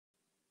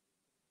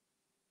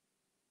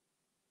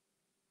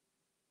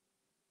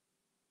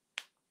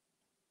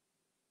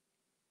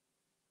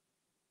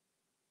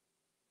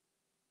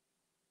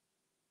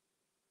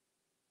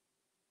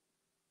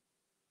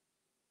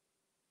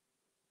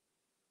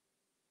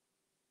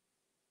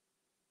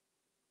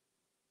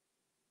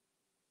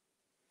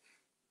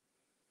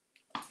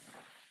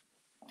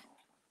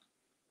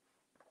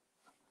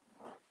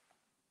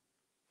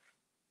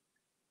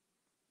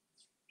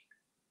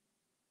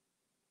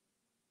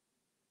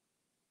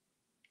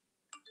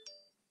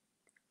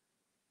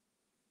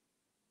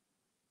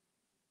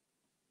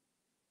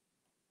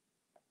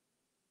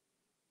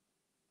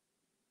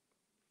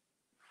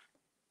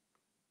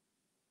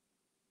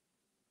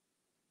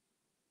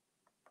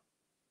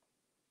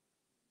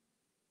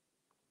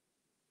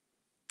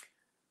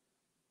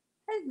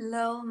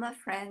Hello, my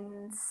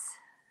friends.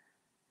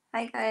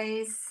 Hi,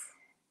 guys.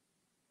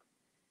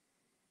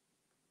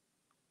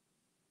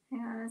 Hang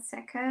on a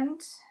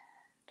second.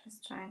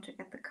 Just trying to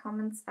get the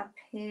comments up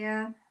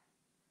here.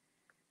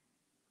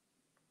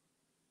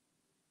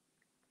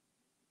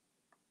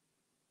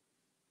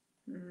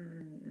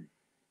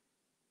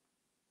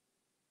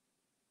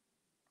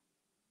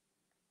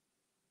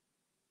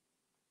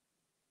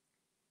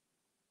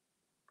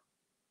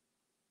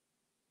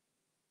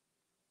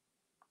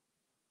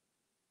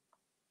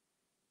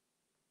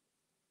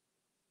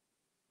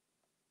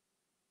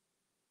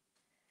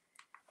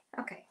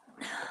 Okay,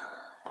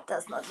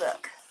 does not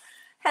work.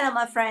 Hello,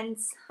 my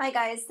friends. Hi,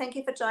 guys. Thank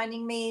you for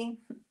joining me.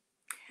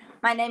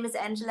 My name is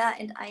Angela,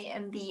 and I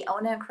am the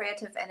owner of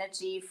Creative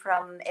Energy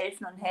from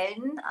Elfen and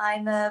Helden.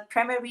 I'm a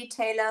primary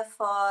retailer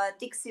for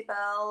Dixie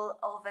Bell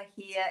over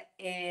here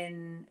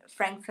in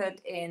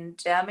Frankfurt in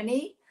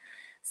Germany.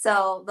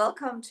 So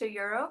welcome to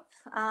Europe.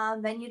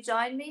 When you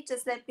join me,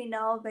 just let me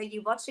know where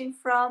you're watching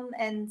from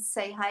and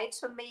say hi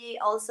to me.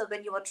 Also,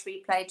 when you watch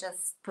replay,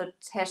 just put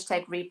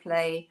hashtag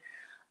replay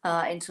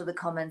into the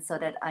comments so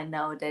that I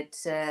know that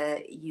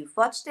you've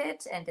watched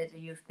it and that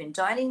you've been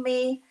joining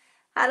me.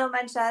 Hello,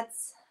 mein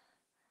Schatz.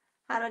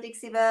 Hello,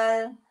 Dixie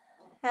Bell.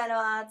 Hello,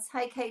 Arts.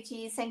 Hi,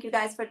 Katie. Thank you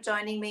guys for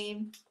joining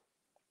me.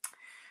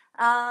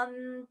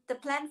 The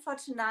plan for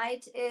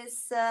tonight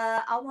is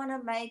I want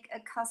to make a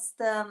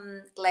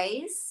custom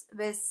glaze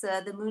with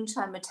the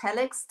Moonshine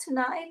metallics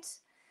tonight.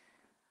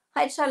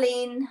 Hi,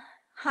 Charlene.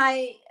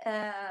 Hi,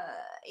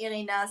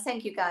 Irina.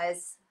 Thank you,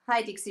 guys.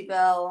 Hi, Dixie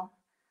Bell.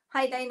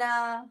 Hi,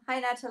 Dana.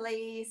 Hi,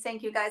 Natalie.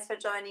 Thank you, guys, for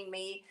joining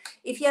me.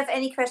 If you have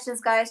any questions,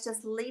 guys,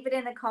 just leave it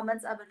in the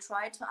comments. I will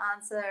try to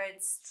answer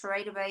it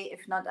straight away.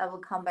 If not, I will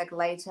come back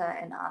later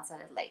and answer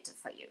it later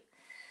for you.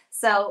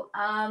 So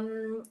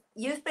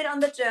you've been on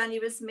the journey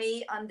with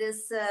me on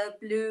this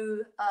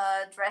blue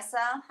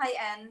dresser. Hi,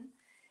 Anne.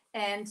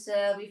 And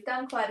we've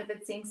done quite a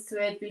bit things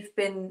to it. We've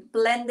been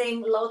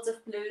blending loads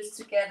of blues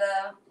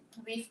together.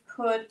 We've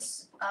put,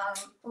 I've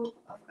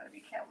got to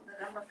be careful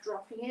that I'm not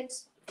dropping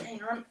it.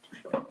 Hang on.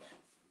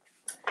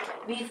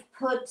 We've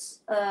put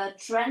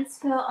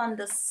transfer on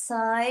the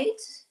side,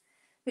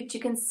 which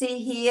you can see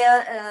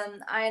here,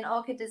 Iron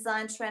Orchid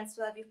Design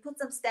Transfer. We've put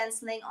some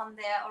stenciling on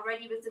there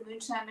already with the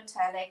Moonshine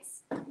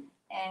Metallics.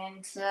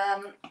 And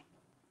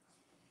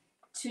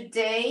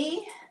today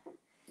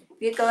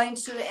we're going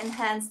to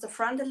enhance the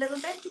front a little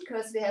bit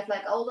because we have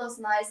like all those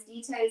nice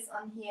details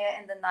on here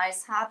and the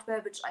nice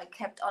hardware, which I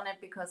kept on it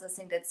because I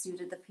think that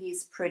suited the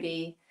piece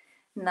pretty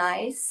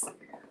nice.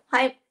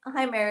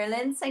 Hi,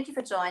 Marilyn. Thank you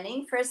for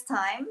joining. First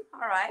time.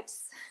 All right.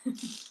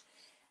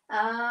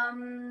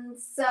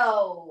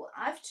 So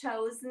I've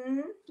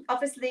chosen,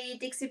 obviously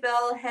Dixie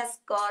Bell has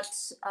got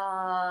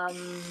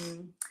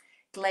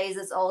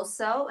glazes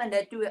also, and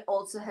they do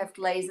also have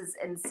glazes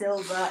in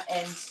silver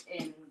and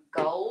in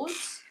gold.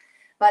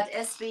 But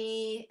as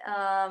we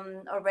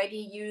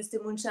already used the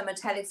Moonshine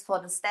Metallics for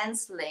the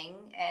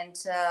stenciling,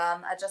 and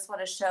I just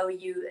want to show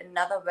you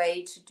another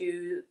way to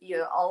do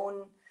your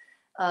own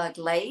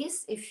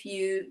glaze if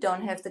you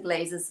don't have the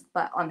glazes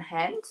on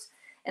hand.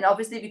 And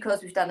obviously,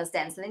 because we've done a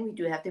stenciling, we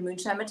do have the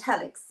Moonshine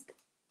Metallics.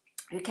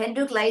 You can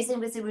do glazing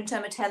with the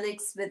Moonshine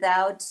Metallics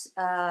without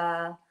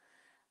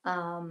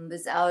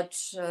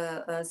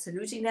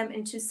soluting them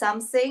into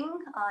something.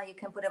 You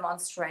can put them on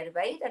straight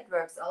away. That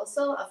works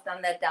also. I've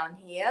done that down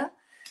here.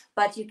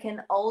 But you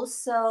can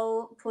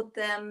also put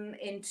them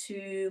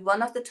into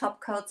one of the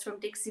top coats from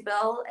Dixie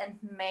Bell and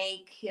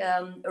make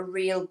a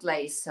real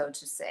glaze, so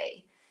to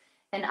say.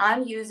 And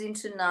I'm using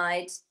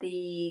tonight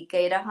the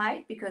Gator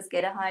Hide because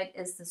Gator Hide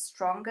is the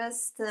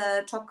strongest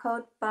top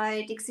coat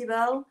by Dixie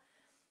Bell.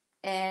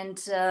 And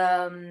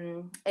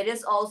it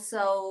is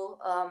also,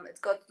 it's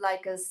got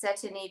like a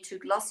satiny to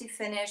glossy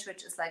finish,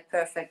 which is like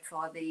perfect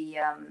for the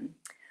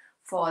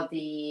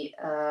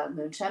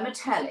Moonshine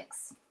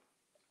Metallics.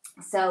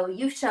 So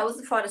you've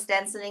chosen for the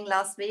stenciling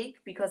last week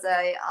because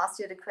I asked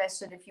you the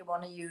question if you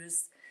want to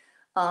use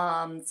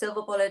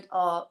Silver Bullet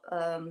or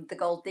the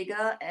Gold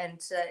Digger, and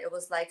it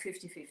was like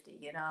 50-50,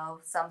 you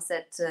know. Some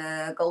said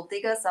Gold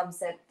Digger, some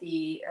said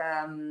the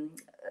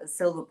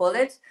Silver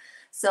Bullet.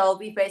 So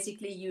we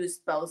basically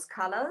used both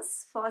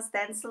colors for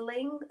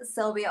stenciling.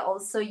 So we are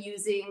also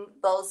using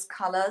both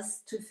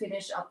colors to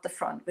finish up the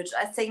front, which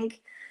I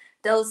think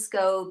those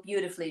go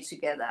beautifully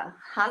together.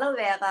 Hello,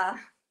 Vera.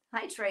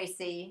 Hi,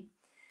 Tracy.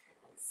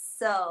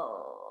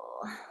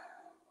 So,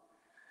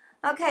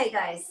 okay,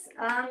 guys.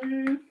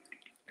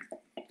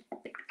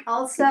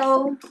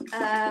 Also,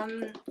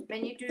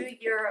 when you do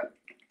your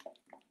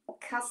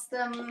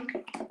custom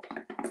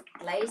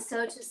glaze,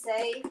 so to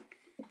say,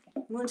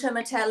 Moonshine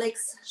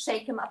Metallics,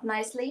 shake them up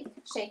nicely,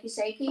 shaky,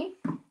 shaky.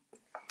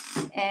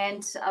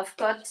 And I've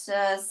got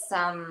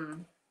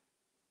some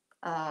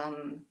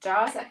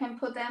jars I can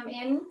put them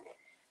in,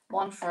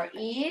 one for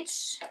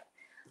each.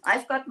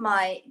 I've got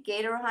my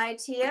Gator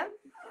Hide here,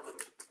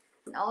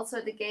 and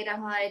also the Gator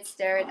Hide,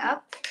 stir it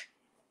up.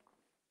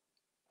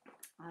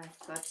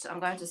 I'm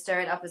going to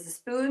stir it up with a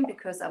spoon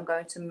because I'm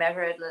going to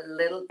measure it a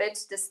little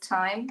bit this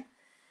time.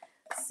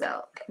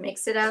 So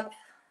mix it up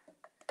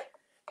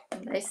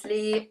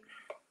nicely.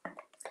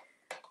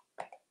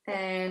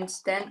 And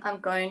then I'm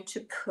going to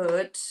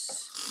put,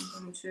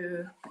 I'm going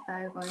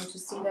to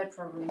see that,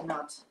 probably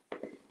not.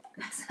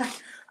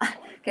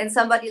 Can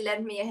somebody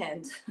lend me a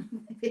hand?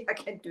 Maybe I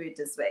can do it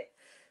this way.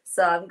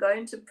 So I'm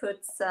going to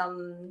put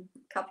some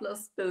couple of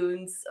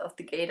spoons of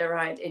the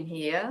Gatorade in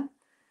here.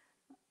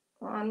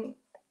 1,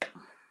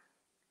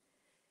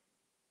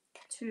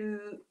 2.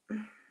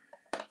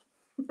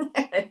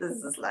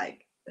 This is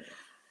like,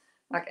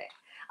 okay,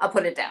 I'll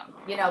put it down.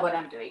 You know what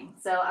I'm doing.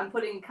 So I'm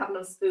putting a couple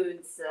of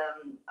spoons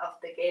of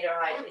the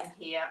Gatorade in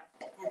here.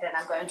 And then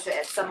I'm going to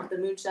add some of the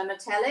Moonshine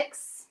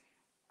Metallics.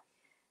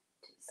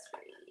 2,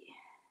 3,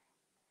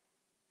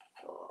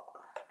 4,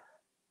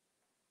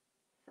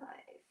 5,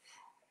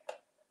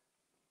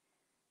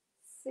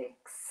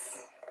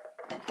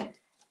 6.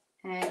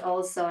 And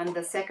also in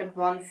the second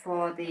one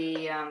for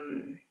the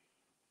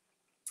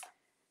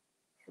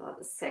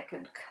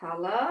second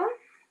color,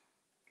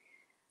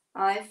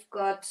 I've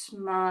got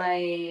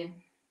my,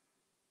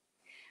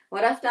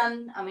 what I've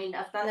done, I mean,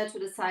 I've done that to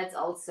the sides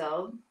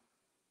also.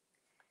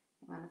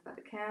 I've got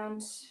to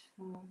count,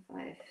 4,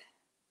 5,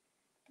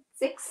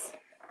 6.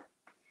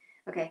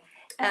 Okay,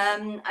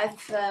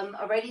 I've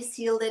already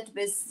sealed it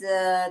with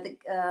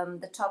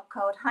the top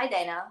coat. Hi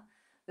Dana,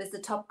 with the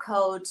top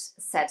coat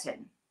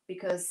satin,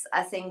 because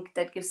I think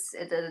that gives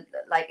it a,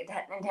 like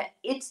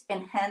it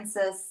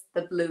enhances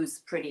the blues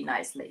pretty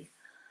nicely.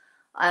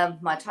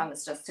 My tongue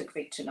is just too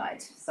quick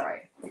tonight.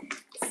 Sorry.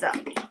 So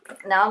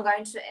now I'm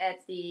going to add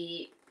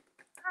the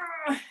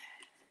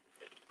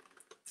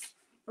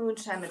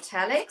Moonshine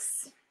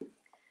Metallics.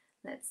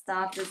 Let's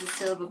start with the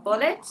silver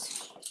bullet.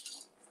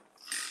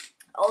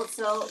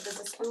 Also, with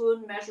a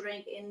spoon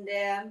measuring in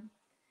there.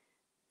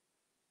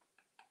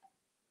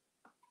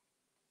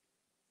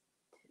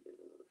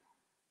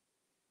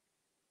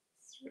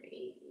 2,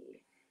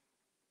 3,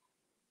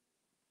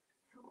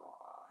 4,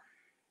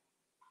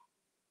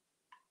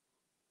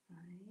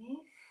 5,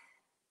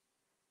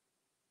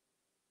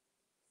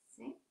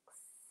 6.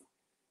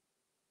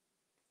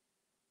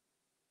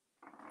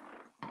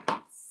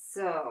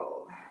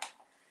 So,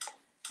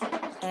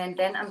 and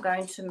then I'm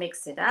going to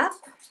mix it up.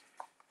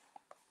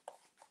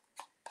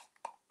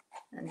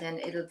 And then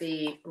it'll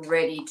be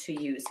ready to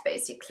use,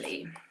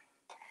 basically.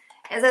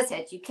 As I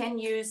said, you can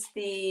use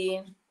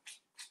the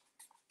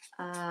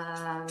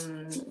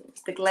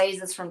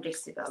glazes from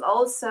Dixie Belle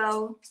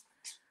also.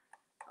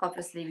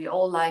 Obviously, we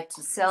all like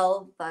to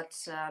sell, but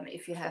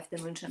if you have the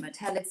Moonshine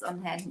Metallics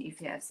on hand, and if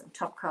you have some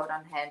top coat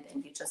on hand,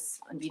 and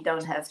you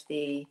don't have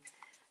the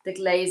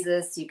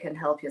glazes, you can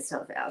help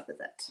yourself out with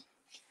it.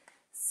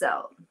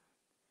 So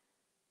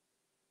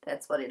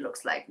that's what it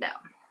looks like now.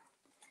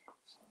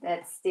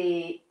 That's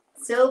the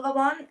silver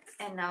one,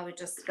 and now we're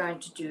just going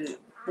to do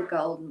the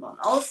golden one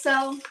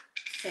also.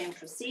 Same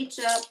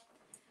procedure.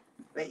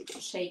 Ready to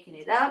shaking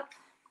it up.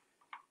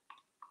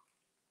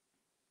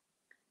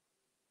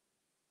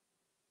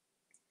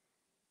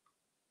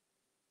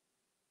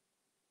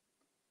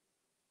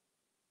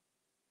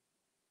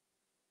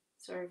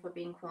 Sorry for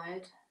being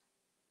quiet.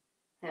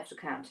 I have to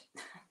count.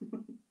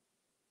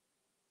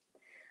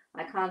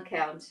 I can't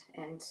count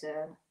and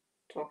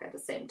talk at the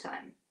same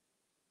time.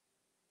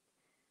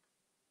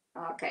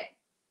 Okay,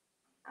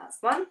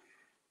 last one.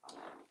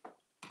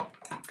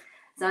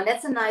 So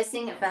that's a nice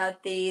thing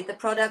about the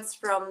products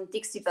from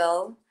Dixie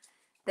Belle,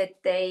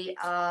 that they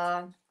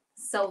are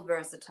so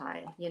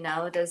versatile. You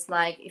know, there's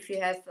like, if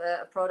you have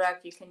a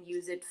product, you can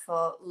use it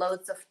for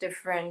loads of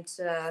different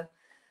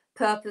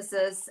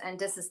purposes, and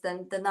this is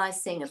the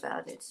nice thing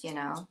about it, you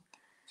know.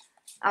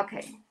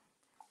 Okay,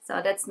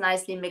 so that's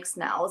nicely mixed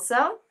now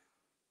also.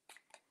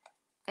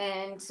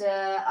 And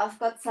I've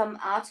got some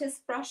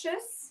artist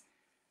brushes.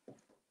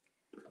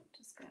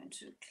 Just going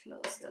to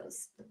close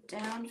those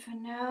down for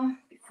now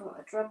before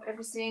I drop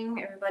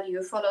everything. Everybody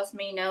who follows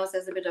me knows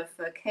there's a bit of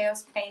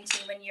chaos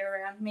painting when you're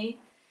around me.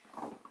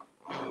 And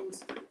I'm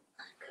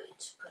going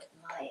to put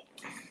my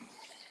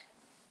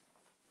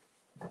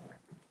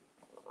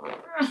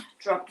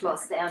drop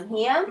cloth down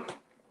here.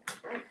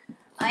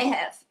 I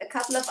have a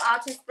couple of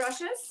artist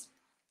brushes.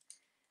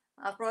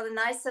 I've brought a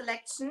nice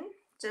selection,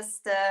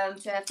 just to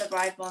have the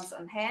right ones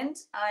on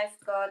hand. I've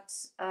got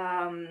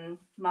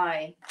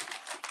my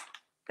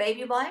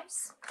baby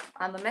wipes.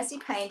 I'm a messy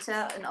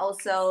painter, and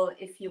also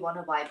if you want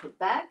to wipe it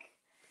back.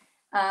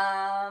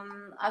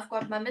 I've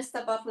got my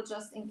Mr. bottle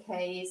just in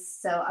case,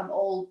 so I'm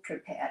all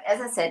prepared. As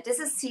I said, this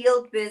is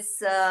sealed with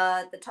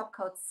the top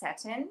coat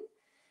satin,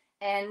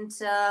 and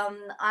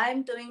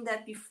I'm doing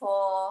that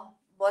before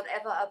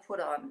whatever I put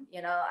on.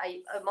 You know,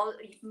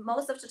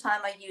 most of the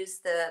time I use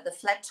the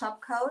flat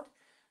top coat,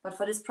 but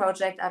for this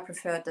project I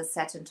preferred the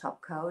satin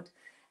top coat.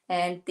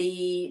 And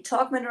the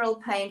Chalk Mineral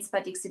paints by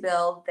Dixie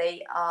Belle,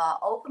 they are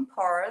open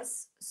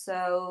porous,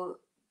 so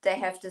they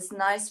have this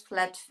nice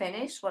flat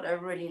finish, what I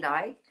really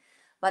like.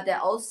 But they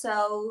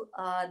also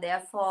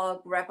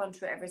therefore grab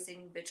onto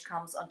everything which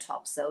comes on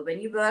top. So when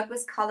you work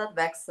with colored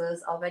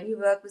waxes or when you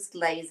work with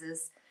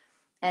glazes,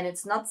 and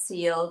it's not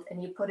sealed,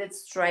 and you put it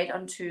straight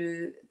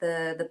onto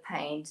the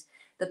paint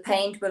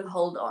will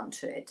hold on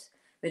to it,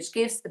 which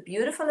gives a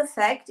beautiful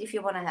effect if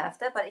you want to have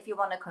that. But if you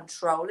want to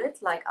control it,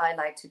 like I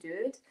like to do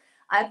it,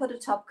 I put a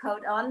top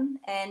coat on,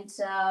 and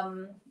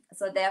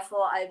so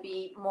therefore I'll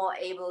be more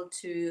able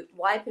to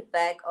wipe it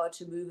back or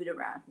to move it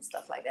around and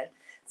stuff like that.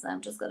 So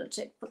I'm just gonna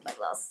put my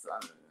glasses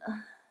on.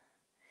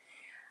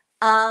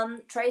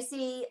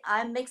 Tracy,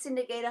 I'm mixing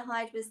the Gator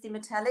hide with the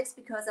metallics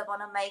because I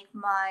want to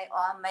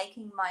I'm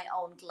making my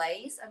own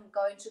glaze. I'm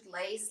going to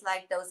glaze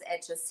like those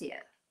edges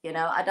here. You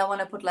know, I don't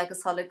want to put like a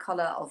solid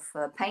color of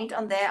paint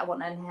on there. I want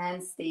to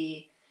enhance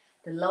the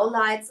low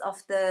lights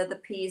of the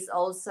piece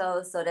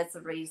also. So that's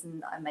the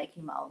reason I'm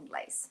making my own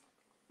glaze.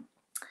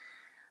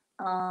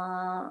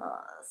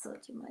 So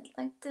you might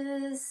like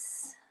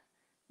this.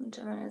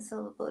 Moonshine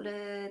silver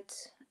bullet.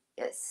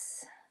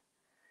 Yes.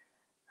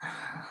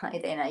 Hi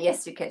Dana.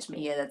 Yes, you catch me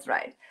here. That's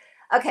right.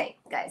 Okay,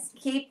 guys,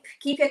 keep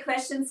your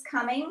questions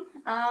coming.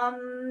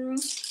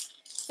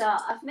 So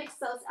I've mixed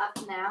those up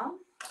now,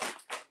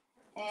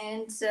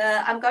 and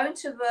I'm going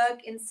to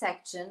work in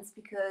sections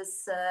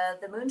because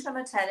the Moonshine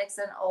metallics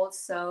and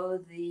also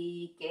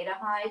the Gator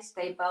hide,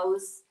 they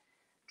both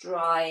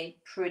dry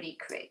pretty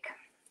quick.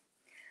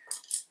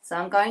 So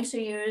I'm going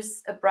to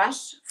use a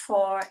brush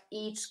for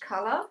each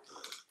color.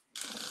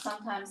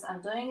 Sometimes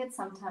I'm doing it,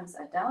 sometimes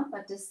I don't,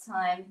 but this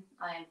time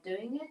I am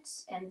doing it,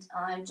 and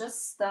I'm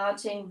just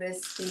starting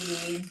with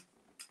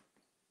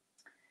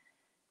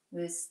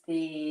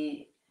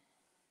the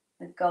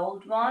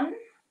gold one,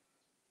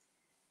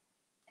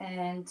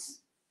 and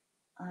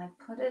I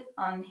put it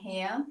on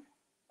here,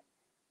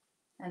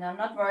 and I'm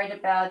not worried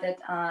about that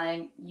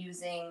I'm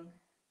using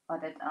or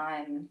that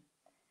I'm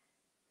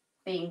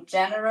being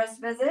generous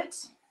with it,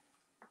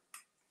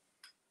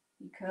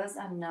 because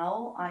I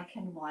know I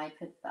can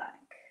wipe it back.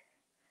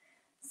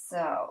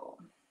 So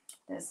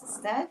this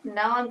is that.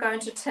 Now I'm going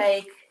to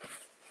take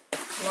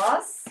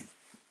gloss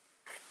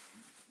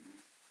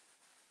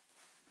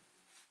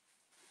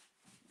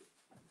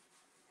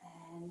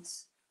and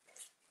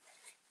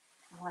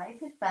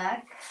wipe it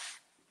back.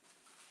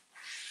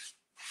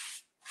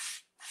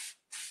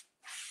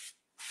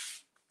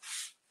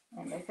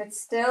 And if it's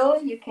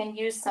still, you can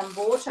use some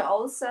water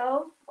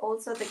also.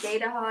 Also the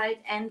Gator hide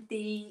and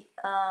the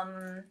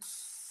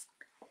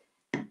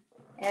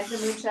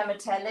Moonshine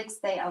metallics,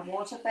 they are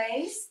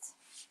water-based.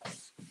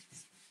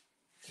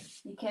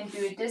 You can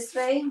do it this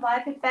way,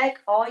 wipe it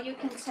back, or you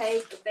can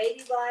take a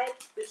baby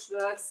wipe, which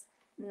works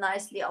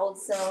nicely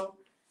also,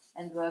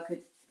 and work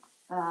it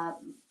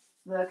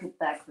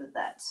back with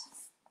that.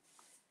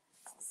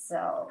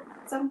 So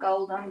some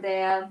gold on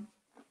there.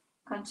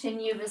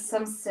 Continue with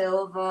some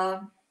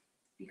silver,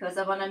 because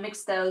I want to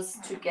mix those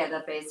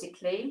together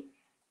basically.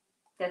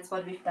 That's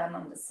what we've done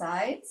on the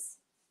sides.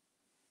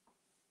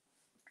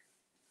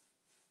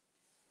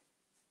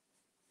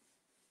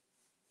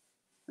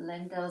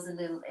 Blend those a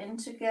little in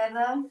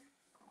together.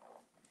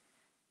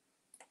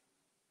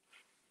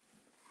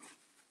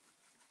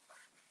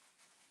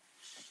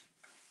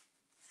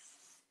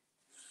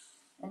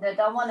 And I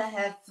don't want to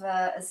have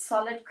a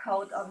solid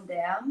coat on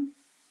there.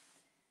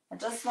 I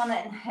just want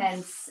to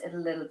enhance it a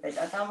little bit.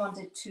 I don't want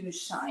it too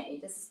shiny.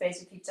 This is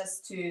basically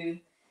just to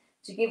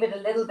give it a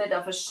little bit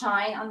of a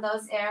shine on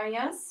those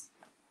areas.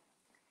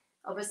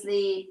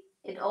 Obviously,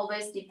 it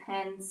always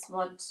depends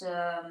what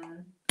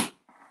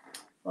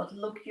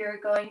look you're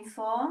going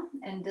for,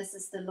 and this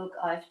is the look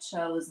I've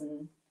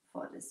chosen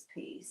for this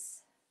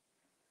piece.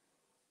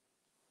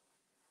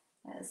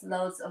 There's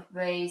loads of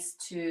ways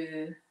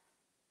to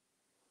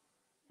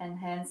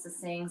enhance the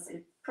things.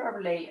 It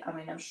probably, I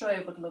mean, I'm sure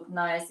it would look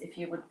nice if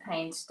you would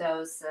paint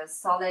those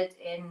solid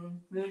in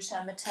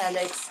Moonshine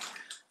metallics,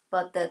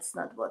 but that's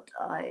not what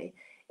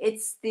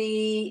it's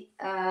the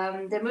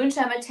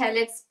Moonshine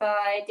metallics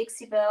by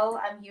Dixie Belle.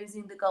 I'm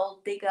using the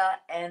Gold Digger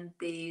and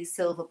the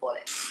Silver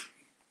Bullet.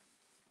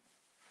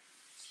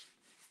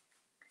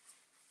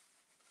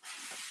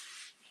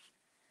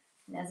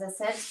 And as I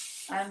said,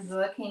 I'm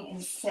working in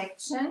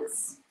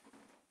sections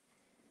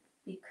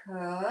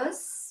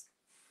because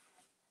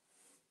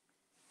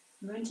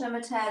Moonshine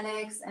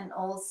metallics and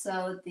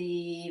also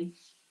the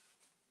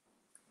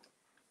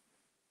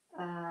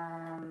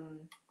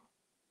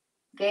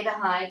Gator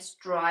hides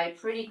dry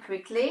pretty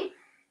quickly.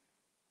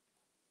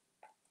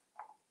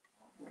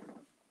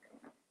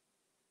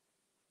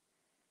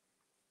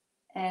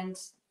 And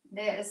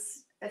there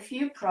is a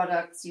few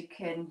products you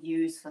can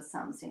use for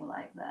something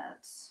like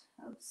that.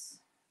 Oops,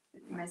 a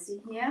bit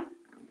messy here.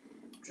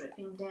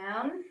 Dripping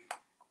down.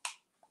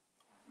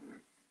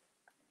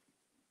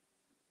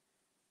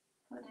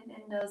 Put it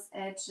in those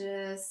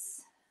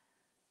edges.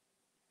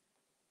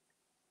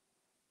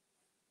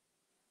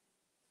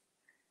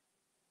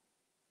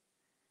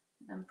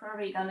 I'm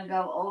probably going to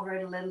go over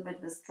it a little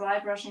bit with dry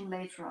brushing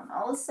later on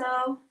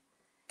also.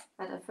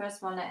 But I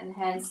first want to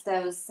enhance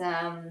those,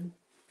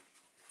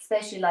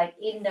 especially like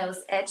in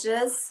those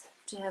edges,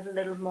 to have a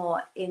little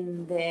more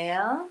in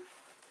there.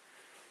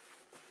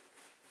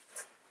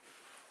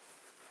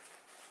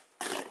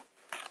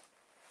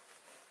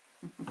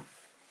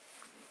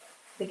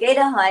 The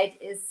gator hide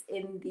is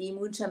in the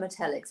Moonshine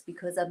Metallics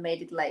because I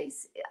made a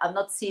glaze. I'm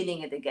not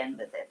sealing it again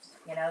with it.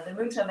 You know, the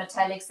Moonshine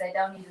Metallics, they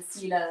don't need a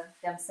sealer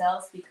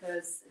themselves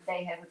because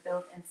they have a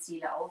built-in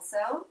sealer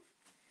also.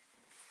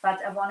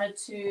 But I wanted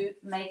to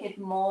make it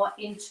more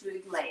into a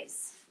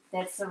glaze.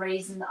 That's the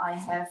reason I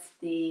have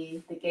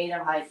the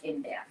gator hide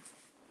in there.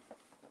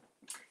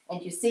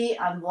 And you see,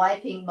 I'm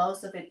wiping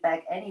most of it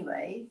back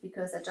anyway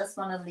because I just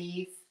want to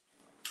leave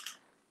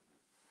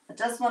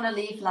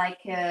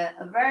like a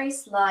very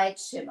slight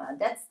shimmer.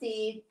 That's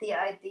the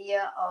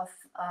idea of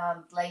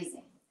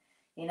glazing.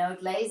 You know,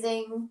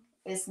 glazing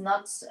is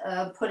not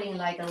putting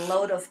like a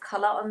load of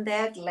color on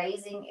there.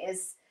 Glazing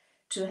is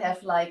to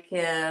have like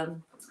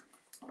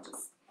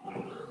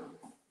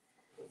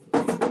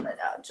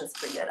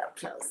just bring it up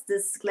close.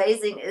 This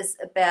glazing is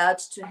about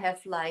to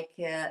have like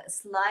a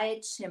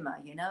slight shimmer.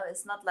 You know,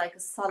 it's not like a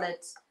solid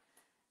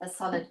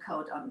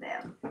coat on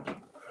there.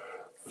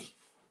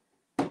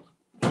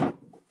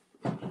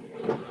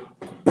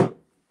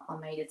 I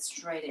made it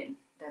straight in.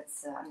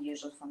 That's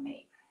unusual for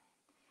me.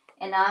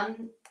 And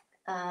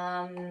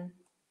I'm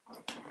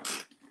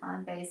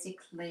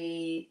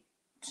basically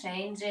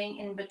changing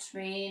in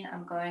between.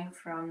 I'm going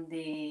from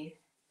the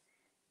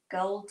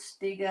gold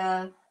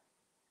digger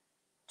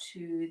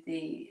to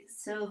the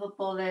silver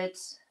bullet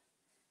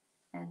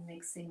and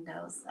mixing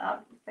those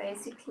up,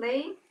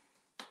 basically.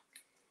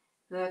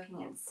 Working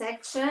in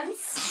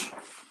sections.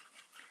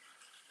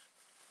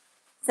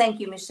 Thank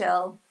you,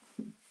 Michelle.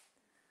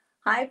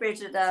 Hi,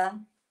 Brigida.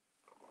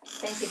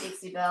 Thank you,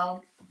 Dixie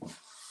Bell.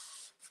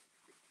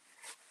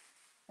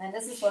 And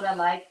this is what I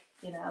like,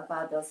 you know,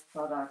 about those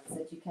products,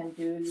 that you can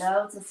do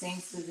loads of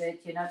things with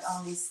it. You're not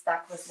only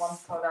stuck with one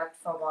product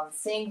for one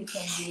thing. You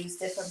can use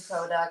different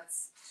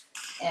products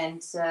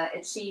and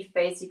achieve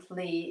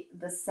basically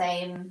the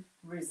same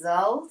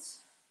result.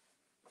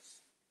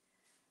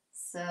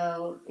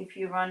 So if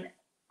you run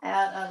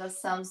out of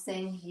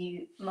something,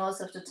 you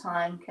most of the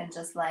time can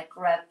just like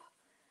grab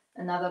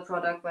another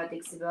product by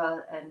Dixie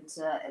Bell and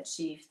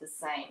achieve the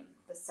same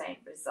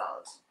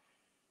result.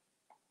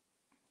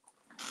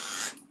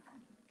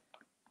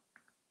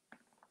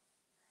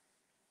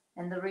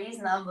 And the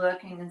reason I'm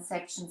working in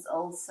sections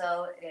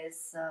also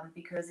is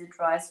because it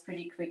dries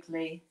pretty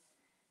quickly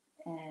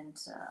and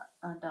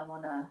I don't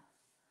want to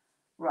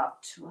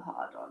rub too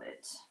hard on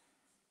it.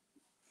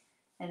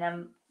 And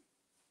I'm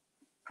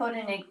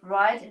putting it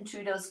right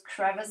into those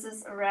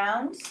crevices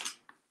around.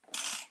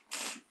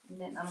 And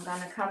then I'm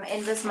going to come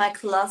in with my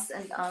cloth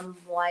and I'm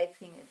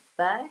wiping it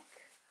back.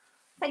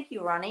 Thank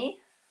you, Ronnie.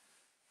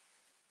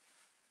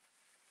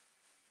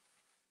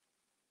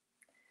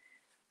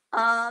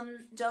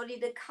 Jodie,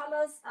 the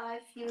colors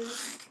I've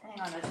used,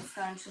 hang on, I'm just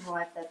going to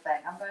wipe that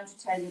back. I'm going to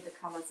tell you the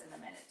colors in a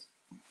minute.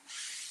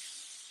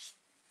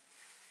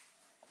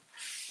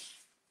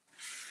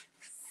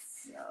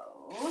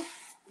 So,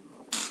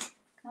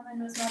 come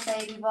in with my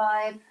baby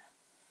wipe.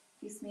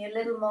 Gives me a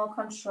little more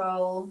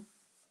control.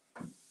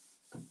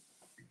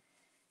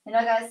 You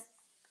know, guys,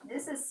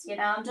 this is, you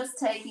know, I'm just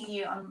taking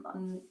you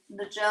on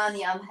the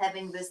journey I'm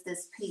having with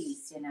this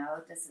piece, you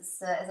know. This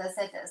is, as I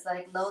said, there's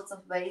like loads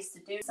of ways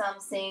to do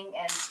something,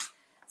 and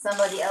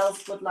somebody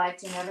else would like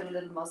to have it a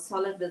little more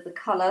solid with the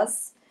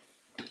colors.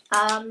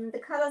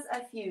 The colors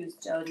I've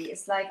used, Jodie,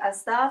 is like I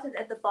started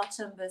at the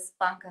bottom with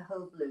Bunker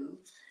Hill Blue,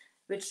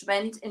 which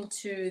went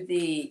into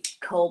the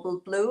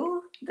cobalt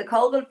blue. The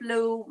cobalt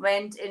blue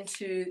went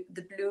into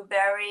the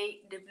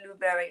blueberry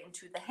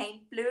into the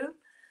haint blue.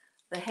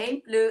 The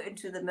haint blue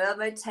into the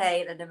mermaid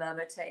tail, and the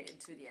mermaid tail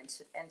into the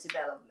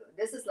antebellum blue.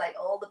 This is like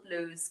all the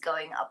blues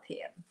going up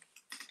here.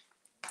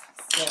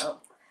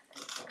 So,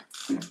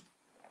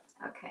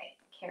 okay,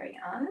 carry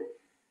on.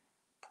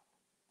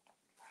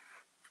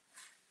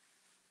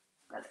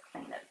 Got to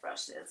clean that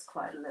brush. There's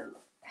quite a little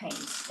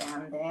paint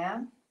down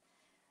there.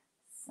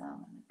 So I'm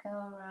going to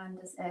go around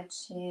this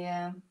edge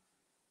here.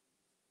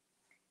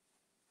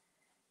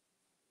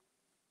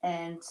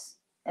 And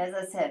as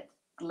I said,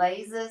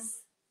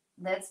 glazes,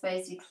 that's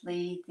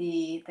basically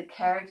the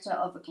character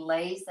of a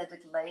glaze, that the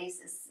glaze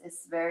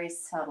is very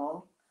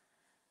subtle.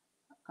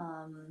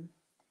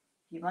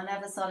 If you want to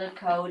have a solid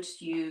coat,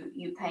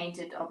 you paint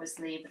it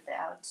obviously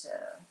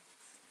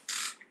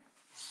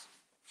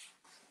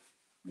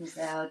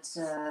without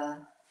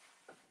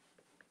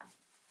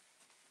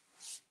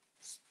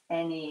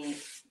any,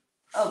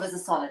 with a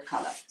solid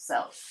color.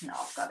 So now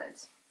I've got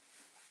it.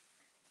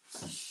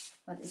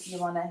 But if you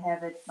want to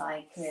have it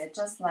like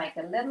just like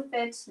a little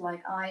bit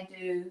like I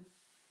do,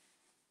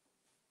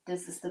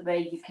 this is the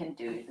way you can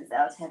do it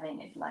without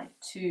having it like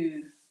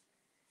too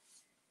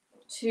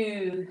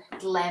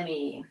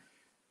glammy.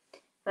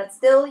 But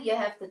still, you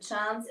have the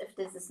chance, if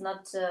this is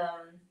not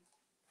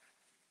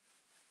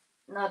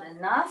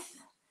enough,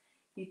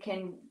 you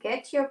can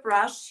get your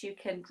brush, you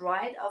can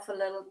dry it off a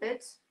little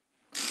bit,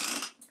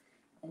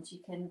 and you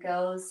can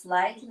go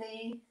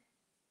slightly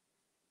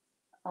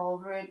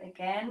over it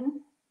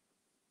again,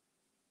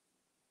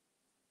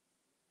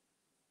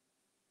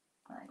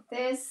 like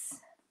this.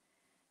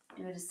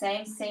 Do the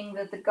same thing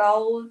with the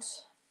gold.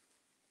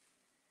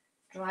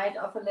 dry it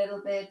off a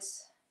little bit.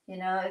 You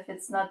know, if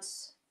it's not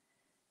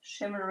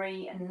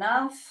shimmery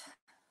enough,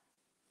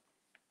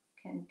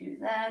 can do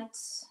that.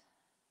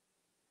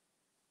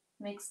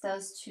 Mix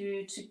those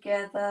two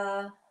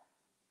together.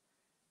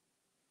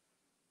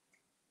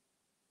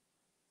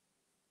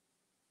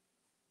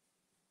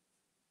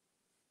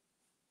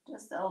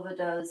 Just over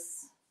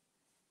those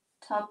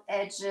top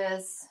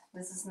edges.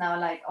 This is now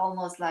like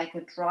almost like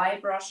a dry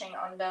brushing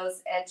on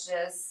those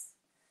edges.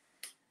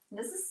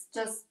 This is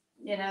just,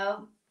 you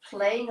know,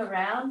 playing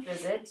around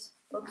with it.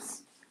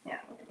 Oops, yeah.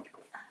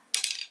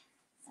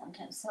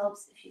 Sometimes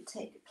helps if you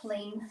take a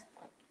clean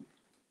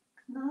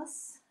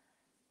glass.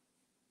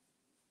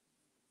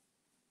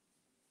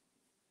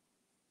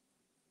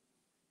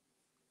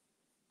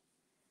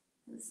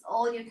 This is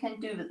all you can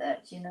do with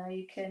that, you know.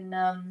 You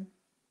can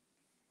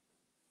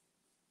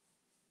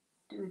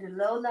do the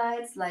low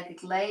lights like a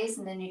glaze,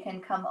 and then you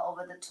can come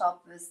over the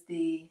top with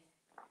the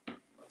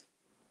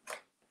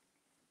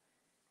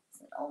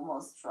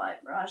almost dry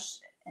brush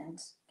and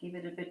give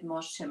it a bit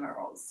more shimmer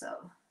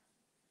also.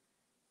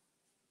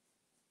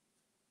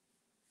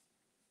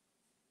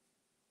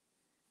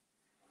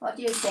 What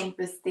do you think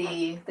with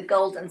the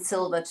gold and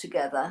silver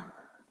together?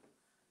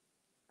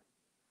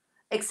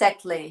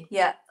 Exactly,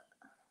 yeah.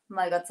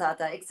 My God,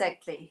 Sata,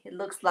 exactly. It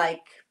looks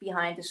like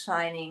behind a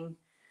shining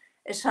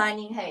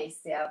haze,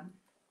 yeah.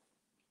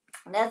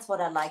 And that's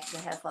what I like to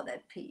have for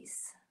that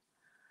piece.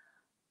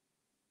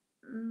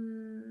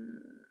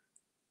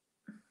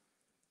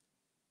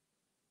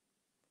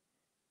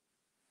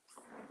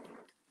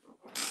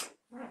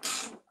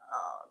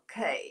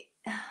 Okay.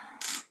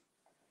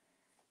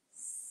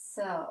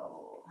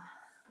 So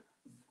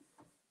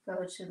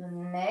go to the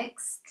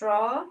next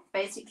draw.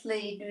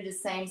 Basically do the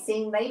same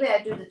thing. Maybe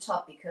I do the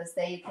top because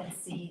there you can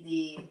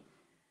see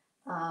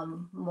the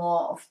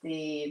more of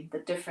the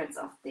difference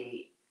of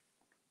the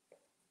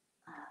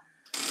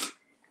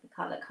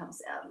color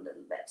comes out a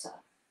little better.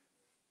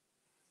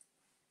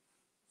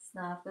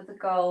 Start with the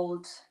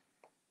gold.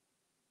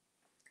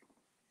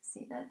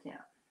 See that? Yeah.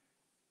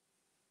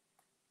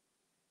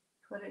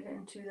 Put it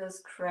into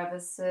those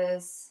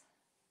crevices.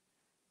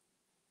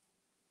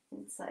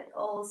 Inside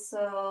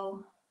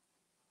also.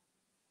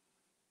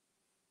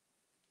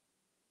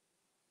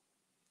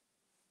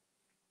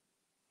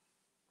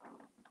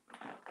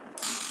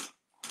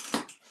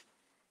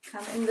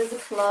 Come in with a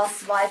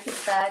cloth, wipe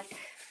it back.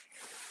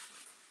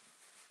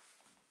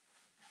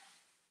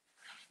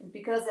 And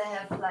because I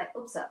have like,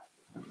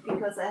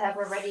 because I have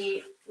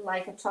already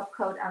like a top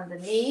coat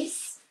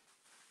underneath,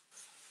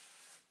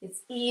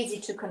 it's easy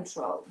to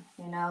control.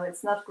 You know,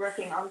 it's not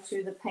gripping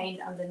onto the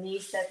paint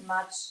underneath that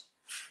much.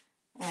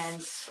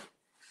 And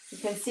you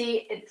can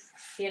see it,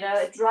 you know,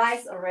 it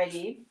dries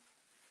already.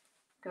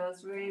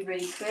 Goes really,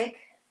 really quick.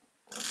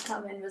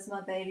 Come in with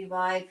my baby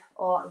wipe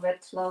or a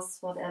wet cloth,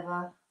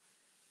 whatever,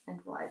 and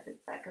wipe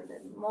it back a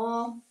little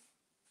more.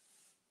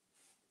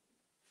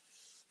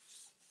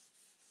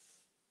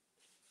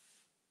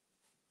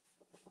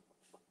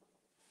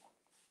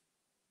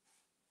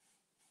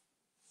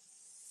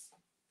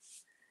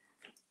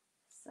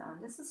 So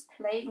this is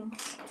playing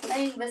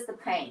with the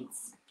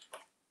paints.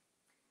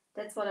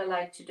 That's what I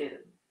like to do.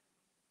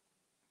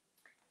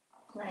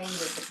 Playing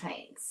with the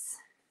paints.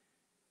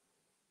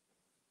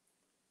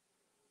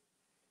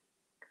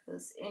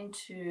 Goes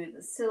into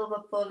the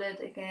silver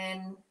bullet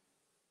again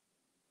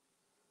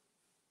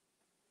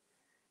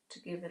to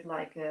give it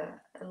like a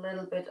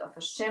little bit of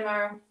a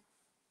shimmer.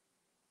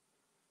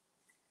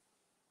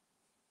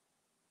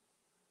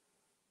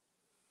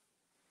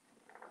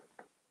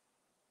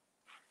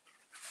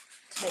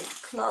 Take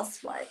a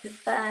cloth, wipe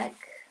it back.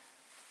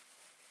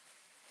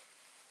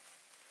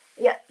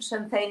 Yeah,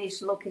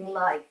 champagne-ish looking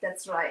like,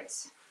 that's right.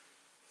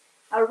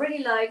 I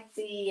really like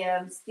the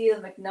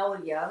Steel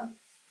Magnolia,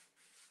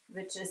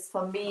 which is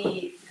for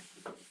me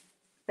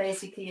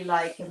basically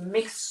like a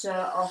mixture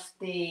of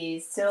the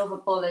Silver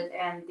Bullet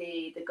and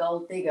the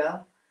Gold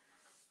Digger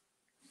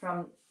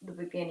from the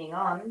beginning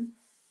on.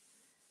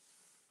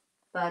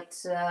 But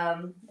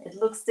it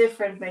looks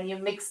different when you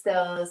mix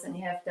those and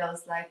you have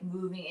those like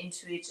moving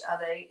into each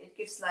other. It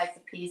gives like the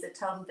piece a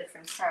total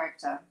different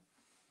character,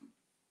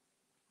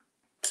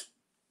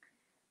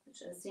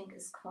 which I think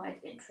is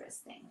quite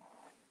interesting.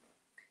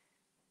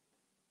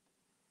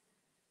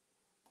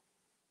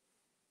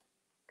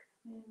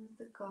 Come in with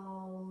the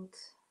gold.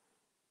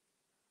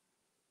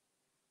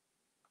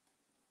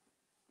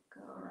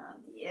 Go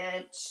around the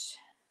edge.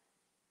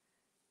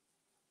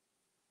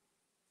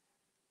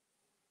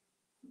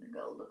 The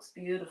gold looks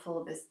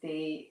beautiful with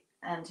the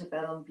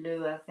antebellum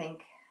blue. I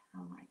think I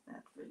like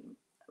that really,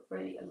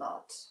 really a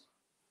lot.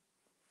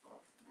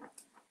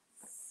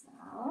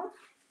 So.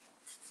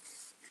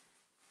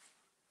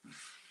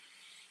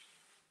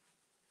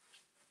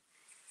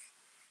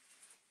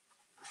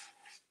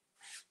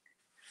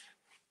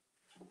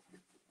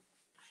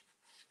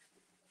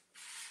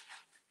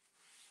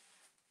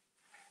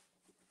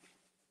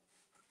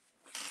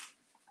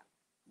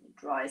 It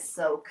dries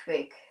so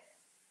quick.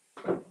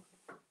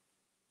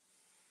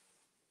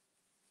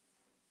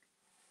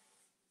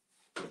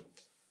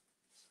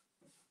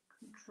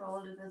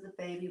 roll it with a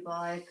baby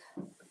wipe.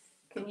 You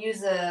can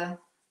use a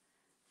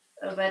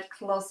wet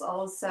cloth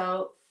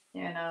also,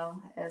 you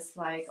know, as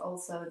like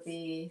also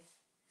the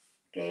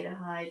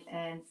Gatorhide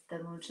and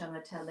the Moonshine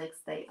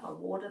Metallics, they are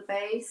water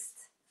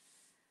based.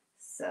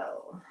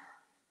 So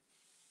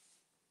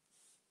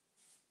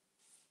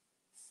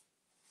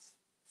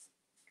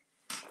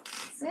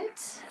that's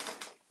it.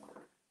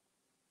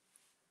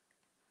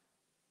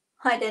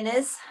 Hi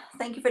Dennis,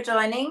 thank you for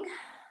joining.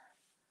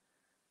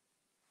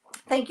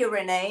 Thank you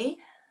Renee.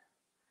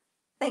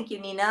 Thank you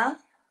Nina.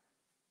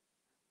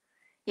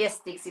 Yes,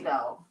 Dixie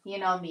Belle, you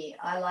know me,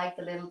 I like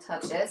the little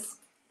touches.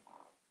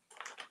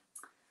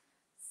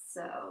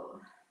 So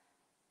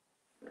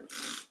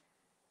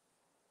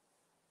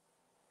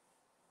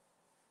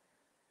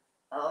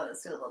oh, the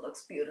silver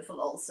looks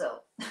beautiful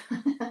also.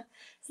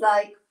 It's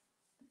like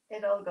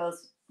it all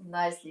goes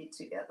nicely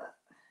together.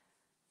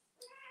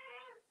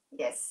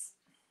 Yes.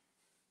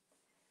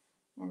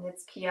 And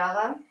it's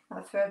Kiara,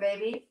 my fur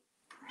baby.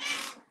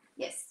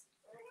 Yes.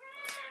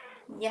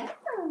 Yeah.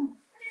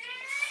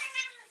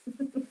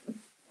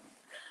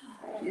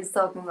 She's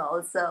talking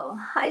also.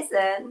 Hi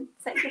Zen,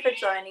 thank you for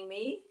joining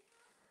me.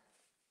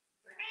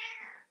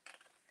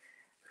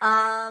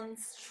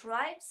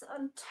 Stripes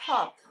on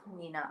top,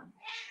 Nina.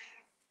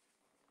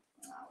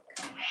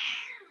 Okay.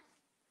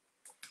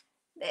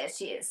 There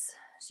she is.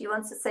 She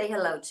wants to say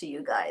hello to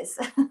you guys.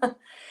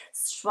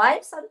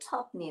 Stripes on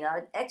top,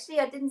 Nina. Actually,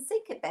 I didn't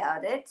think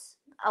about it.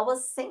 I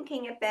was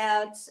thinking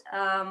about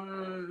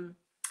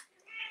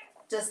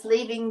just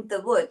leaving the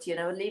wood, you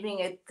know, leaving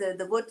it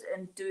the wood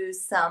and do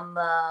some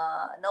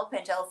no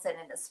paint gel set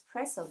and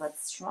espresso, but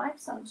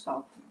stripes on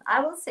top.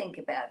 I will think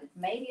about it.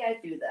 Maybe I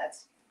do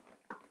that.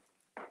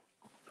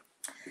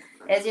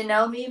 As you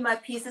know me, my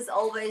pieces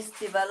always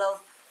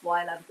develop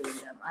while I'm doing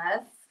them. I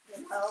have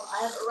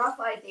a rough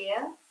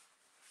idea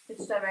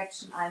which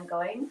direction I'm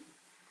going.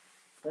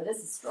 So this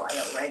is dry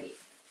already.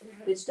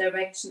 Which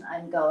direction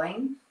I'm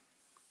going.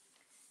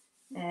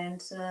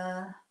 And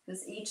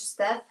with each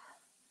step,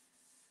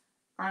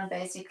 I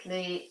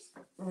basically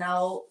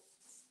know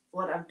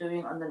what I'm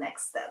doing on the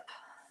next step.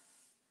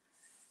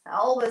 I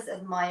always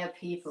admire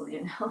people,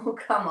 you know, who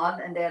come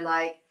on and they're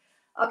like,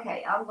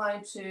 okay, I'm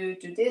going to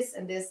do this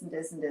and this and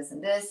this and this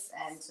and this,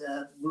 and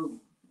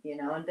boom, you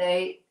know, and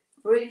they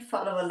really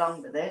follow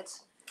along with it.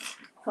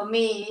 For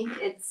me,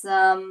 it's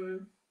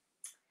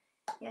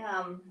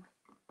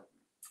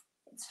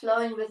it's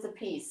flowing with the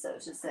piece, so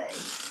to say.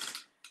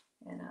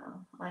 You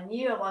know, I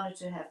knew I wanted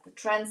to have the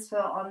transfer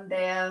on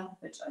there,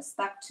 which I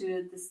stuck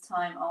to this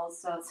time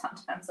also.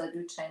 Sometimes I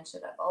do change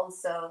it up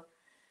also,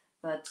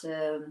 but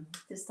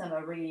this time I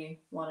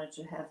really wanted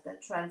to have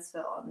that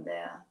transfer on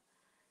there.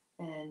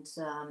 And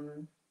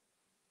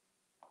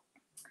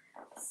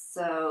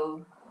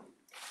so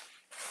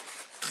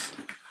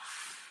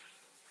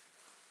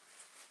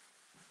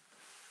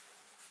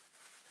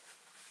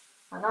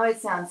I know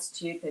it sounds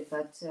stupid,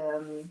 but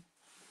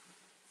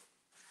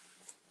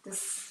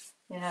this,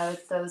 you know,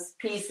 those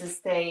pieces,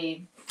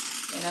 they,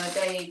 you know,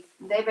 they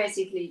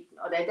basically,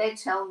 or they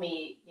tell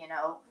me, you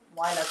know,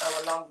 while I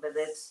go along with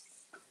it,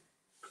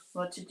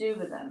 what to do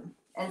with them.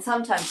 And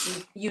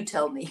sometimes you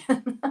tell me.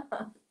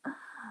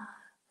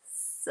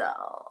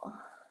 So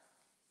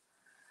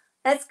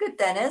that's good,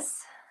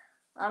 Dennis.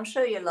 I'm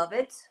sure you love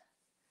it.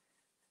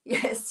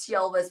 Yes, she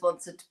always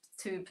wants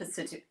to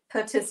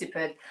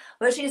participate.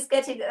 Well, she's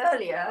getting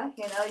earlier,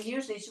 you know.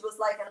 Usually she was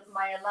like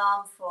my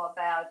alarm for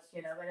about,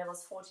 you know, when it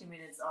was 40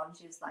 minutes on,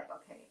 she's like,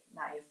 okay,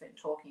 now you've been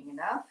talking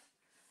enough.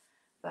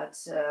 But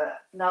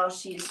now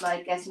she's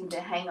like getting the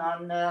hang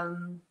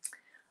on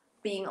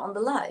being on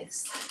the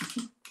lives.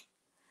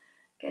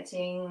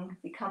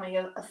 Becoming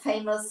a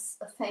famous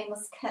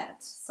cat,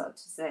 so to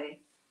say.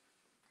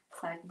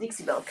 It's like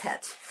Dixie Belle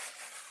cat.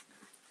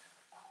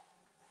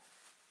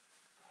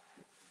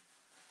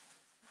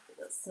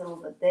 The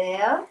silver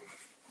there.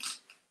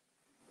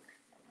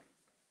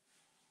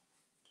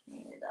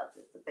 Clean it up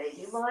with the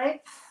baby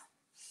wipe.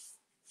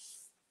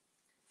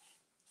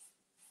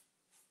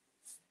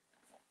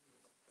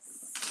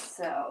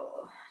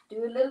 So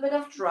do a little bit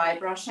of dry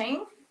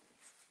brushing.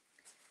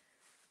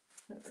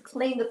 Let's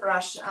clean the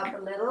brush up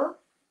a little.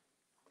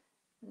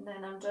 And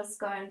then I'm just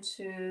going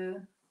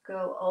to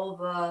go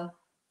over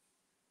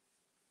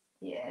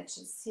the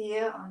edges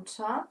here on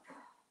top.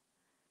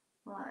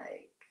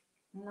 Like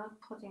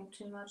not putting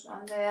too much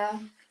on there.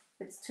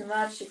 If it's too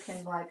much, you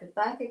can wipe it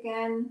back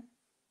again.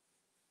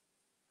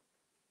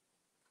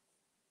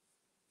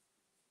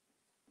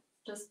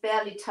 Just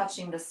barely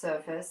touching the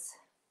surface.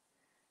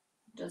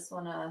 Just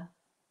want to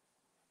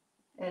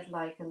add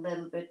like a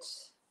little bit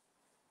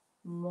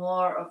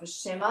more of a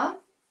shimmer.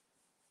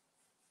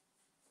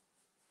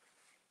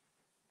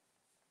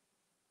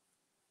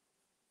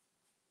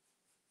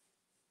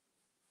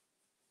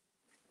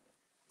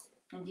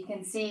 And you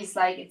can see it's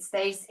like it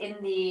stays in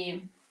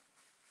the,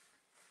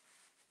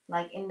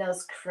 like in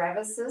those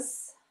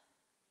crevices.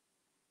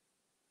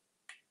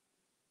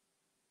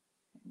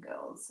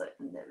 Go also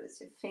in there with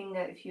your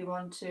finger if you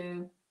want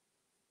to.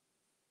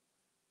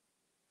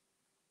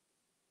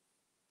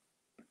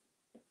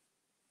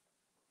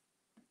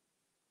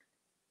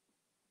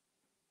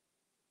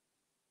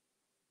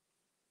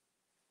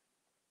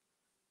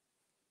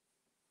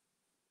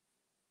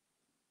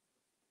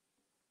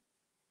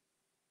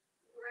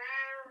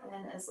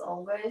 then as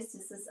always,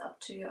 this is up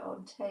to your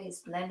own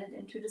taste. Blend it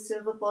into the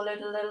silver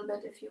bullet a little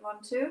bit if you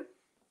want to.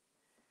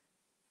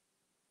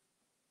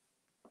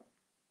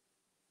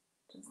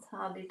 Just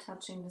hardly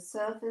touching the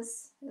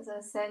surface, as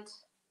I said.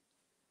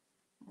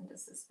 And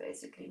this is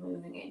basically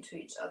moving into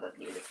each other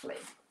beautifully.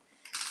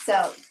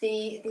 So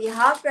the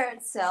hardware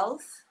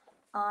itself,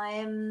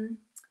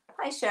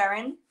 hi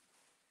Sharon.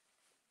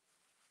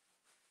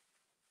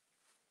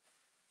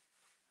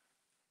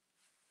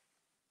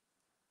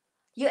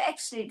 You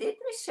actually did,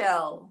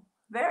 Michelle.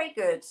 Very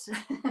good.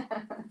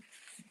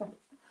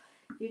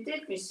 You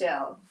did,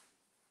 Michelle.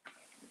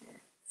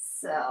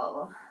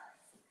 So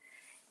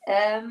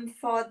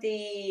for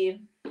the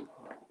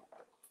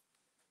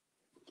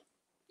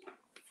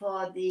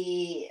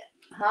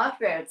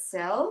hardware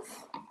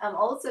itself, I'm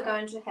also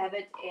going to have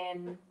it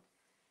in,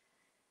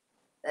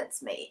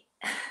 that's me,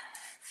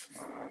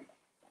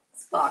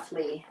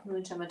 sparkly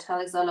Moonshine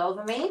metallics all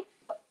over me.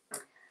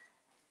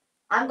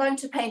 I'm going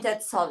to paint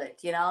that solid,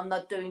 you know, I'm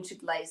not going to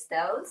glaze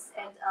those,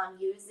 and I'm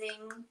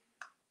using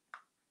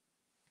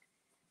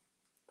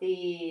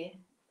the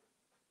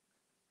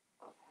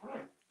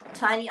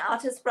tiny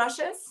artist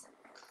brushes,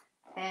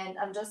 and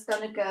I'm just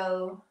going to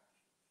go,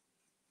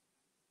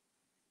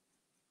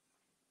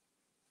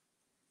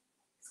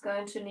 it's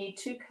going to need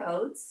 2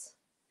 coats.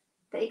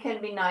 They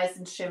can be nice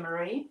and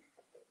shimmery.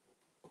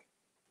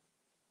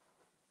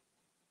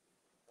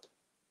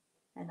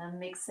 And I'm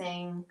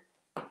mixing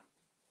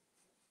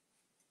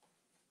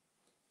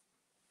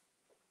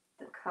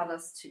the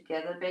colors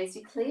together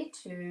basically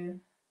to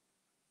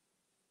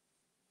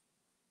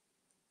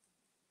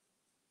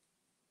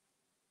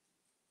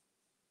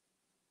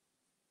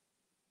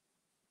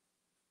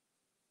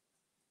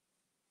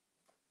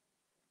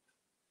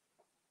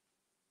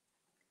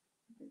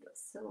a bit of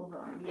silver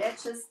on the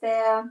edges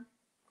there.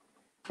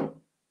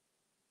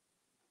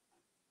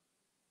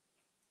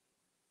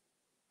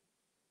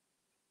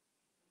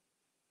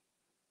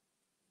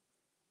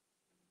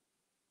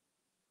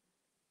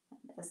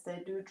 As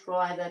they do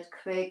dry that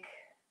quick,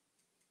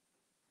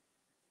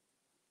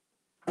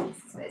 this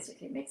is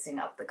basically mixing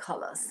up the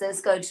colors.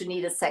 There's going to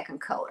need a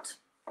second coat.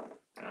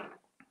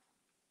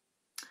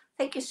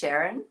 Thank you,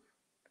 Sharon.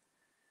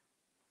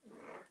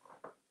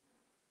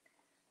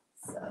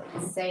 So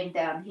the same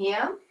down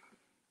here.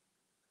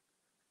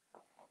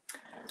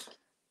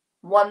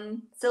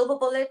 1 silver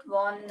bullet,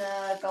 1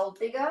 gold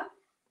digger.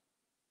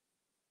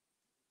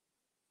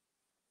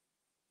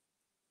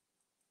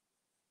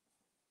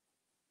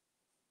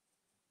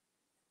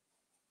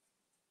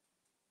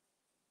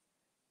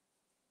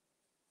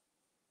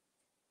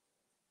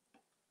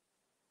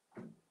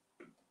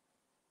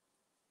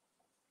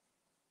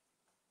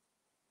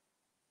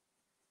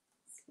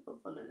 Silver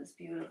bullet is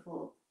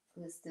beautiful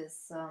with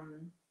this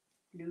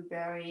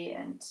blueberry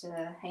and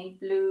paint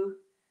blue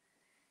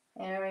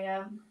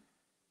area.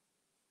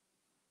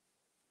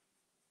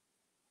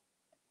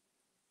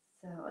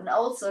 So, and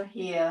also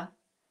here,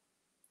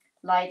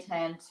 light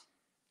hand.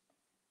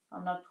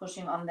 I'm not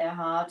pushing on there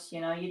hard.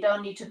 You know, you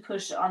don't need to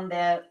push on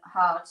there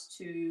hard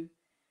to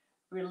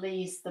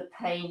release the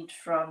paint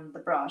from the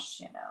brush.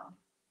 You know,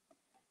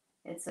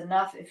 it's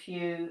enough if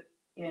you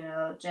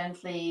know,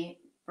 gently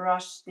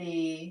brush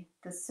the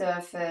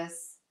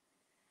surface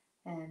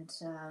and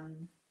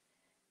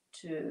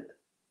to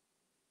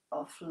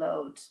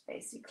offload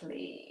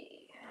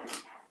basically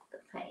the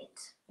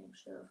paint. Make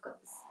sure I've got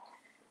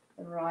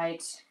the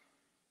right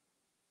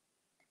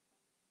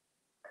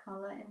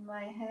color in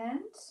my hand.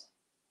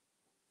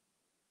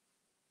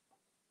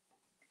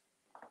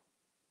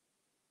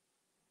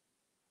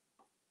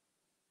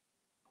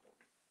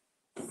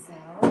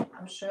 So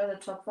I'm sure the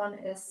top one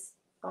is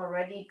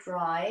already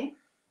dry.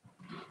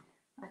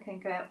 I can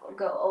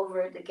go over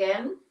it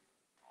again.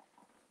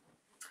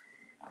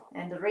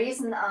 And the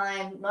reason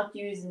I'm not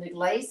using the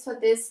glaze for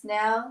this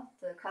now,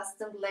 the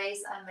custom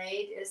glaze I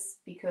made, is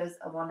because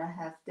I want to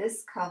have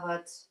this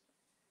covered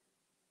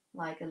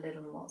like a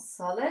little more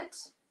solid.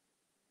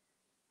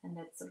 And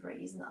that's the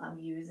reason I'm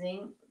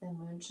using the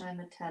Moonshine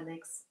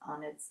Metallics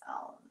on its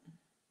own.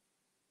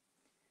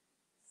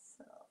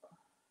 So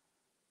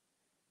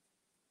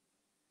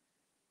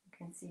you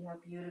can see how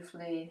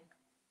beautifully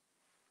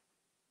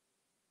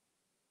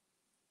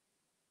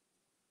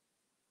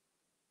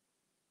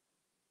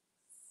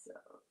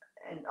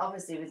and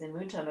obviously with the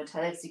Moonshine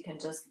Metallics you can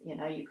just, you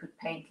know, you could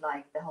paint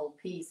like the whole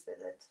piece with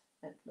it.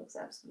 It looks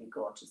absolutely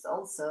gorgeous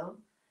also.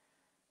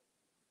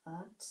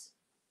 But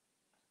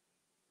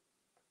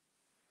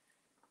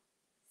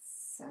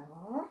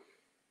so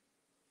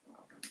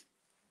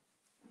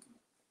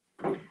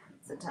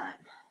it's the time.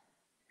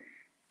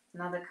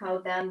 Another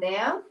coat down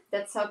there.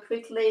 That's how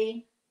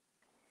quickly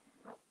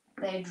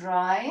they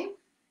dry.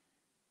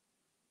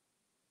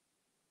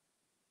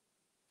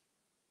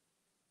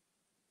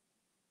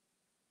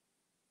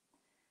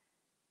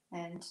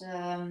 And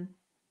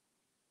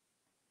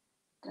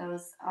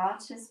those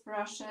artist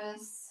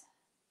brushes,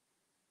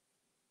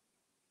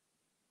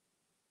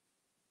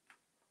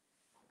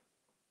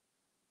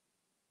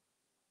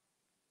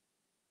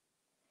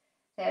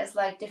 there's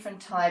like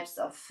different types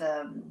of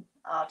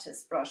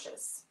artist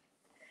brushes.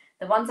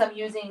 The ones I'm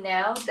using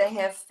now, they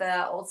have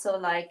also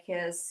like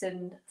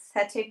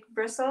synthetic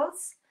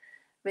bristles,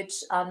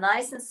 which are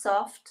nice and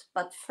soft,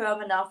 but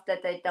firm enough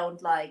that they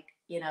don't like,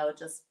 you know,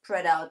 just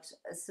spread out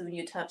as soon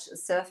you touch a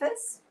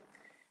surface.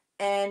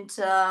 And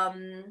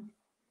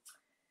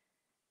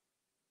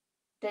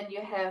then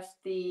you have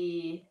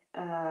the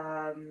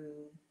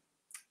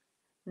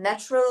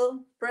natural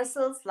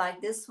bristles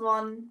like this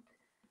one.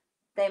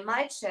 They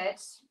might shed.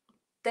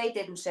 They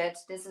didn't shed.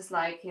 This is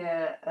like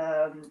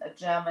a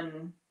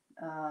German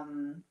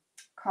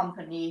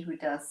company who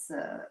does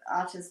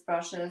artist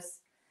brushes.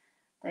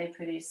 They're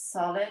pretty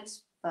solid,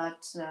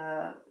 but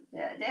there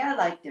are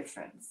like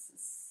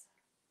differences.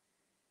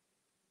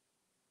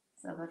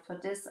 So, but for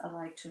this, I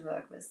like to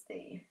work with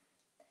the.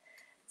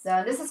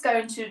 So this is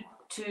going to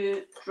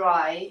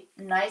dry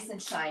nice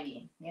and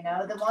shiny. You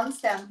know, the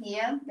ones down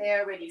here,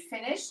 they're already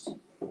finished.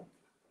 You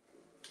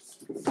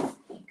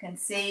can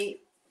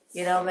see,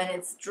 you know, when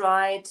it's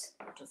dried,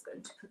 I'm just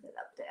going to put it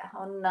up there,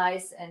 how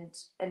nice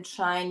and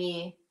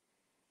shiny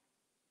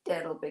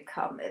that'll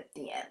become at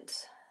the end.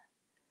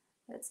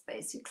 That's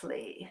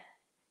basically, you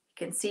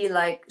can see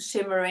like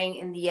shimmering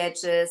in the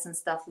edges and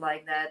stuff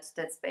like that.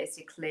 That's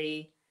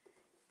basically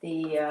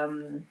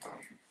the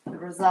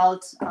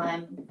result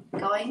I'm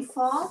going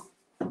for.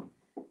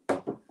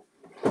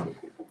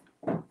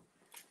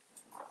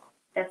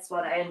 That's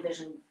what I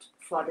envisioned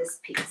for this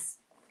piece.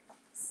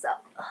 So,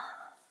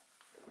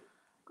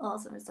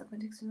 also Mr.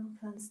 Dixie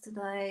plans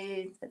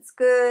today. That's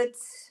good.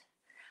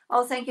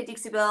 Oh, thank you,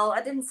 Dixie Bell.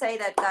 I didn't say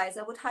that, guys.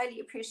 I would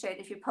highly appreciate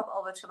if you pop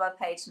over to my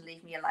page and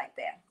leave me a like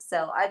there.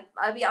 So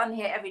I'll be on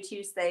here every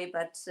Tuesday,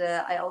 but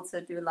I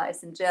also do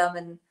lives in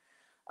German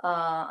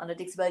on the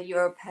Dixie Bell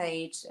Europe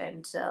page,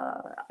 and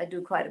I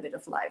do quite a bit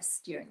of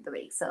lives during the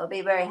week. So I'll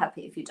be very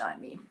happy if you join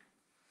me.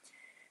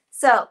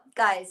 So,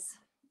 guys,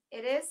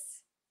 it is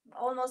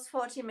almost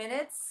 40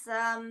 minutes.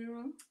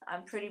 I'm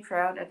pretty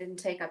proud I didn't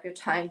take up your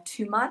time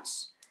too much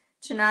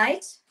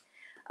tonight.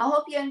 I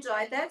hope you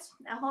enjoyed that.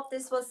 I hope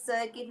this was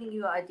giving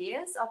you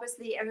ideas.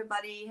 Obviously,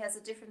 everybody has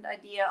a different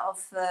idea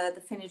of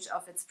the finish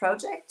of its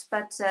project,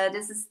 but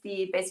this is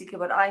basically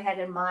what I had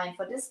in mind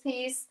for this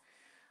piece.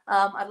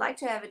 I'd like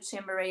to have it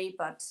shimmery,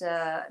 but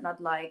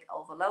not like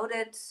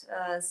overloaded.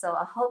 So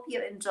I hope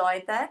you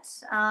enjoyed that.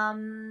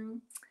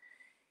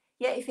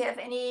 Yeah, if you have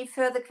any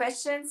further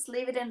questions,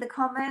 leave it in the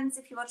comments.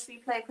 If you watch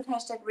replay, put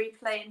hashtag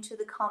replay into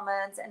the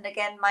comments. And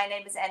again, my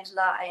name is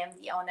Angela. I am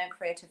the owner of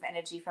Creative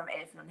Energy from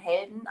Elfen and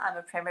Helden. I'm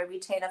a primary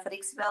retailer for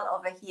Dixie Bell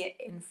over here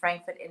in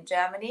Frankfurt in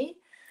Germany.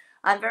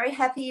 I'm very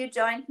happy you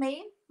joined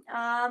me.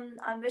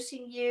 I'm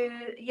wishing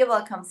you're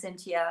welcome,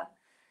 Cynthia.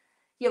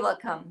 You're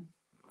welcome.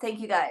 Thank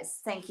you,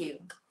 guys. Thank you.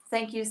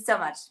 Thank you so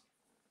much.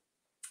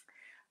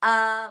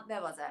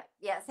 Where was I?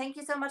 Yeah, thank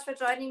you so much for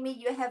joining me.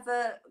 You have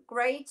a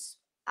great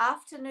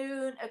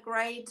afternoon, a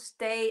great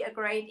day, a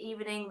great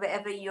evening,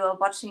 wherever you're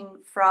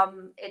watching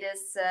from. It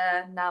is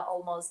now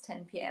almost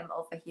 10 p.m.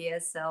 over here,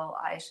 so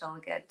I shall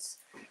get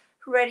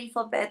ready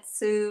for bed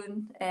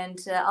soon. And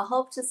I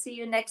hope to see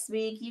you next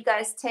week. You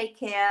guys take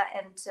care,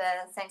 and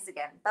thanks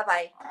again.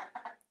 Bye-bye.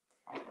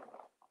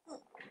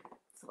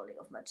 Falling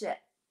off my chair.